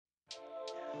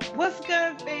What's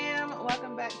good, fam?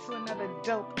 Welcome back to another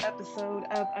dope episode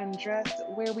of Undressed,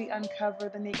 where we uncover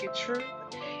the naked truth.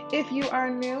 If you are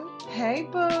new, hey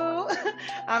boo!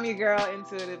 I'm your girl,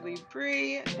 Intuitively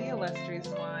Bree, the illustrious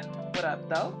one. What up,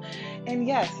 though? And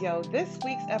yes, yo, this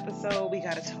week's episode, we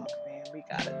gotta talk, man. We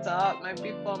gotta talk, my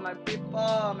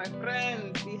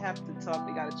friends. We have to talk.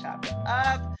 We gotta chop it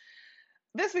up.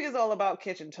 This week is all about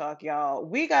kitchen talk, y'all.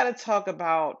 We got to talk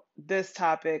about this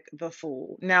topic, the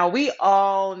fool. Now, we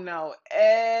all know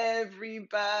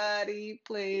everybody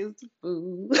plays the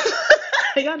fool.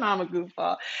 Y'all know I'm a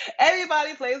goofball.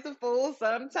 Everybody plays the fool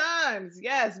sometimes.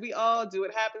 Yes, we all do.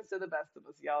 It happens to the best of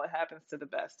us, y'all. It happens to the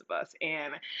best of us.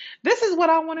 And this is what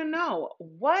I want to know.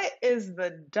 What is the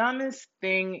dumbest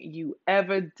thing you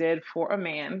ever did for a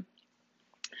man,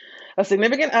 a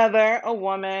significant other, a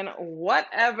woman,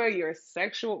 whatever your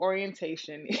sexual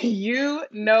orientation, you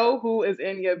know who is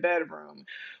in your bedroom.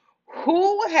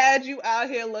 Who had you out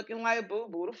here looking like Boo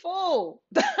Boo the Fool?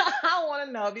 I want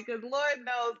to know because Lord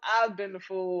knows I've been the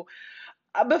fool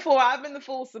before. I've been the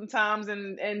fool sometimes,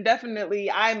 and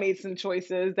definitely I made some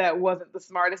choices that wasn't the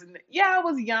smartest. And yeah, I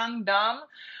was young, dumb,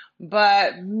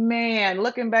 but man,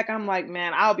 looking back, I'm like,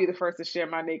 man, I'll be the first to share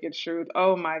my naked truth.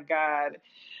 Oh my God.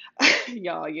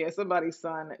 Y'all, yeah, somebody's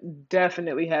son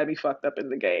definitely had me fucked up in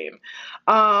the game.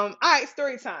 All right,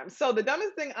 story time. So the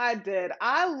dumbest thing I did,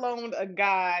 I loaned a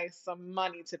guy some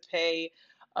money to pay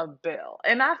a bill.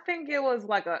 And I think it was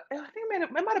like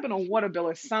it might have been a water bill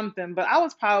or something, but I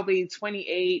was probably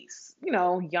 28,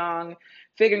 young,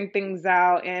 figuring things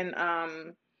out. And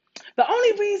the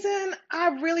only reason I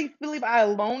really believe I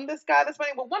loaned this guy this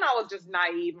money, well, one, I was just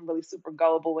naive and really super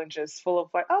gullible and just full of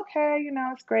like, okay,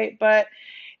 it's great. But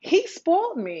he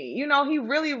spoiled me. He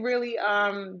really, really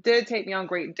did take me on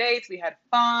great dates. We had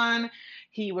fun.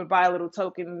 He would buy little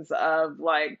tokens of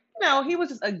like, he was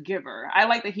just a giver. I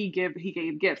like that he gave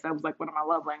gifts. That was like one of my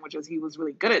love languages. He was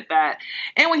really good at that.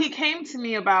 And when he came to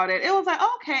me about it, it was like,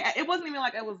 okay. It wasn't even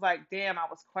like it was like, damn, I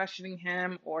was questioning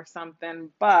him or something,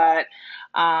 but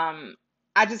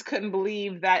I just couldn't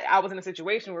believe that I was in a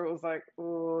situation where it was like,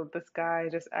 oh, this guy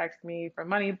just asked me for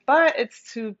money, but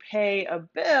it's to pay a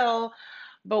bill.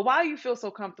 But why you feel so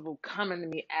comfortable coming to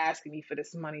me asking me for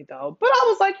this money though? But I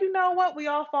was like, you know what? We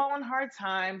all fall on hard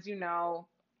times.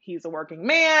 He's a working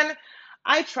man.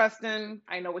 I trust him.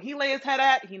 I know what he lay his head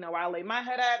at. He know where I lay my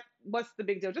head at. What's the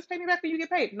big deal? Just pay me back when you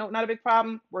get paid. No, not a big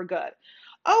problem. We're good.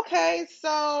 Okay,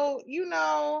 so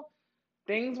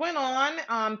things went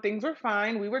on. Things were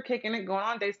fine. We were kicking it, going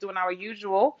on dates, doing our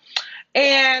usual.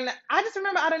 And I just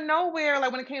remember out of nowhere,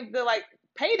 like when it came to like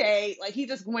payday, like he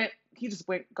just went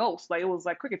ghost. Like it was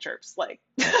like cricket chirps. Like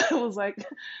it was like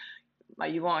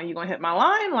you gonna hit my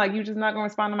line? Like you just not gonna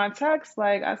respond to my text?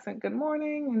 Like I sent good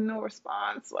morning and no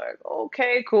response. Like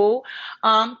okay, cool,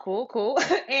 cool.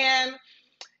 And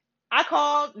I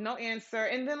called, no answer.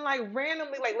 And then like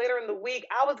randomly, like later in the week,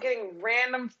 I was getting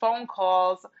random phone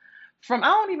calls from I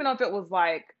don't even know if it was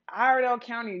like Iredell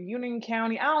County or Union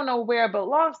County. I don't know where, but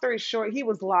long story short, he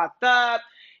was locked up.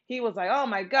 He was like, "Oh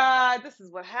my God, this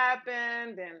is what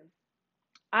happened," and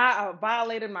I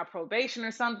violated my probation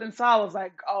or something. So I was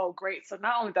like, "Oh great! So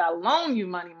not only did I loan you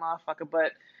money, motherfucker,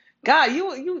 but God,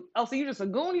 so you just a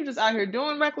goon? You just out here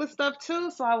doing reckless stuff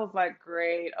too?" So I was like,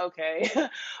 "Great, okay,"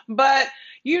 but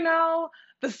you know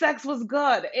the sex was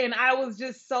good, and I was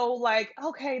just so like,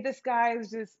 okay, this guy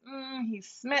is just he's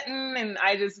smitten, and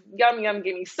I just yum,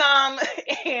 give me some,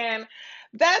 and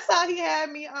that's how he had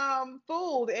me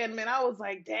fooled. And man, I was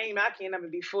like, dang, I can't ever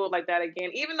be fooled like that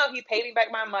again. Even though he paid me back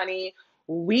my money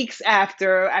weeks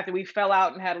after we fell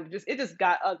out and had just it just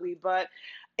got ugly, but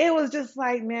it was just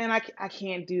like, man, I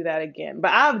can't do that again.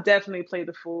 But I've definitely played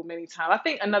the fool many times. I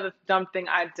think another dumb thing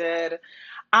I did,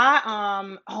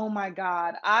 oh my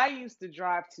God, I used to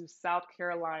drive to South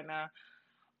Carolina.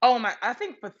 Oh my, I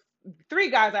think for three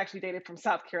guys I actually dated from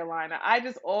South Carolina. I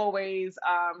just always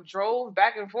drove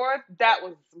back and forth. That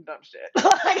was some dumb shit.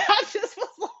 Like I just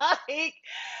was like,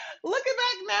 looking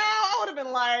back now, I would have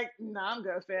been like, nah, I'm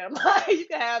good, fam. Like, you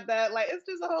can have that. Like, it's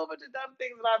just a whole bunch of dumb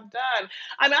things that I've done.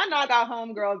 I mean, I know I got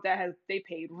homegirls they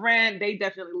paid rent. They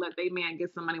definitely let their man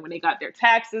get some money when they got their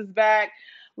taxes back.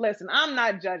 Listen, I'm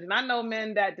not judging. I know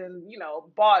men that done,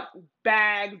 bought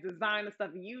bags, designer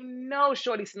stuff.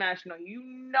 Shorty smashing on you.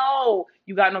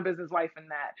 You got no business wife in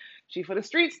that. She for the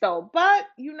streets though. But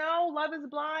love is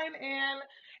blind and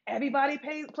everybody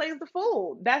plays the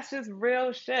fool. That's just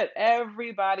real shit.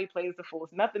 Everybody plays the fool.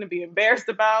 It's nothing to be embarrassed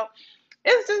about.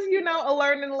 It's just, a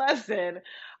learning lesson.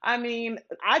 I mean,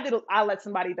 I let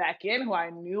somebody back in who I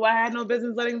knew I had no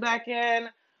business letting back in.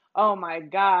 Oh my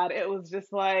God. It was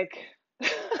just like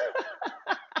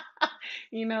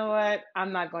You know what?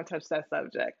 I'm not going to touch that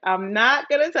subject. I'm not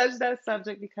going to touch that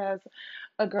subject because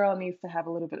a girl needs to have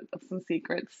a little bit of some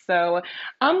secrets. So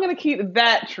I'm going to keep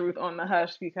that truth on the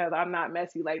hush because I'm not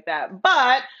messy like that.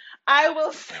 But I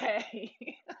will say,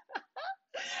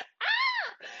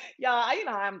 y'all,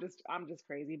 I'm just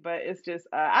crazy. But it's just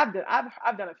I've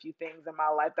done a few things in my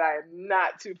life that I am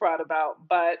not too proud about.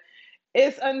 But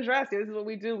it's undressed. This is what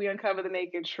we do. We uncover the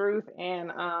naked truth.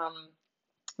 And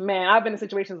man, I've been in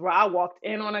situations where I walked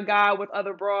in on a guy with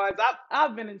other broads.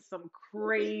 I've been in some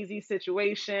crazy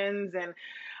situations, and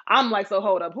I'm like, so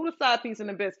hold up, who the side piece in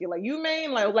the biscuit? Like you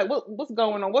mean like what's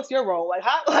going on? What's your role? Like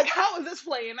how is this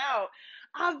playing out?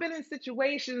 I've been in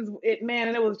situations, man,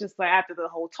 and it was just like after the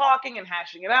whole talking and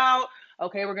hashing it out.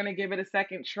 Okay, we're gonna give it a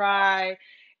second try.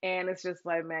 And it's just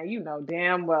like, man, you know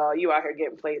damn well you out here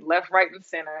getting played left, right, and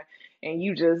center, and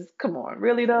you just come on,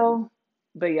 really though.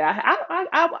 But yeah,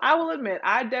 I will admit,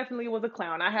 I definitely was a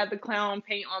clown. I had the clown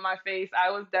paint on my face.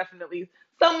 I was definitely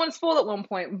someone's fool at one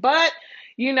point. But,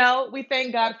 we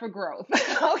thank God for growth.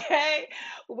 Okay?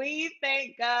 We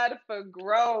thank God for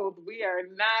growth. We are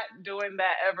not doing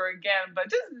that ever again. But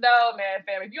just know, man,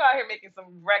 fam, if you out here making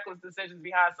some reckless decisions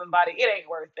behind somebody, it ain't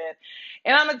worth it.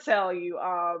 And I'm gonna tell you,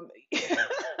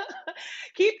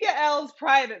 keep your L's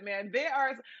private, man.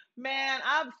 Man,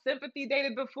 I've sympathy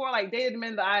dated before, like dated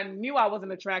men that I knew I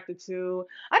wasn't attracted to.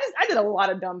 I did a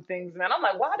lot of dumb things, man. I'm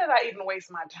like, why did I even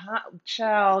waste my time,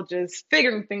 child, just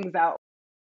figuring things out?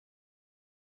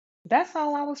 That's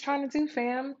all I was trying to do,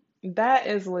 fam. That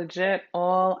is legit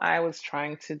all I was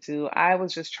trying to do. I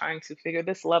was just trying to figure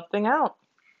this love thing out.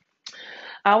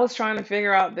 I was trying to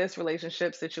figure out this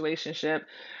relationship, situationship.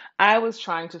 I was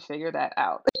trying to figure that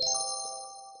out.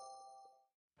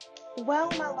 Well,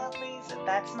 my lovelies,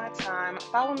 that's my time.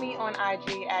 Follow me on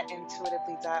IG at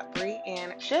intuitively.bree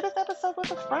and share this episode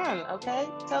with a friend, okay?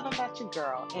 Tell them about your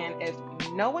girl. And if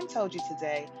no one told you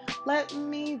today, let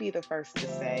me be the first to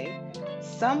say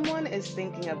someone is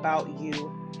thinking about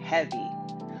you heavy.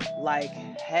 Like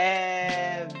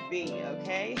heavy,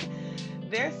 okay?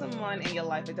 There's someone in your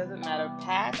life, it doesn't matter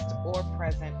past or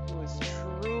present, who is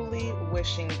truly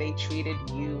wishing they treated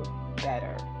you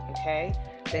better, okay?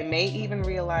 They may even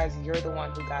realize you're the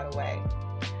one who got away.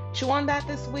 Chew on that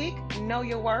this week. Know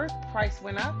your worth. Price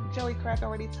went up. Joey Crack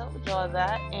already told y'all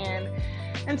that. And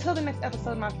until the next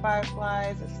episode, my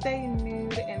fireflies, stay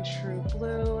nude and true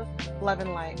blue. Love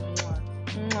and light. Mwah.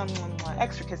 Mwah, mwah, mwah.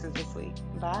 Extra kisses this week.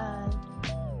 Bye.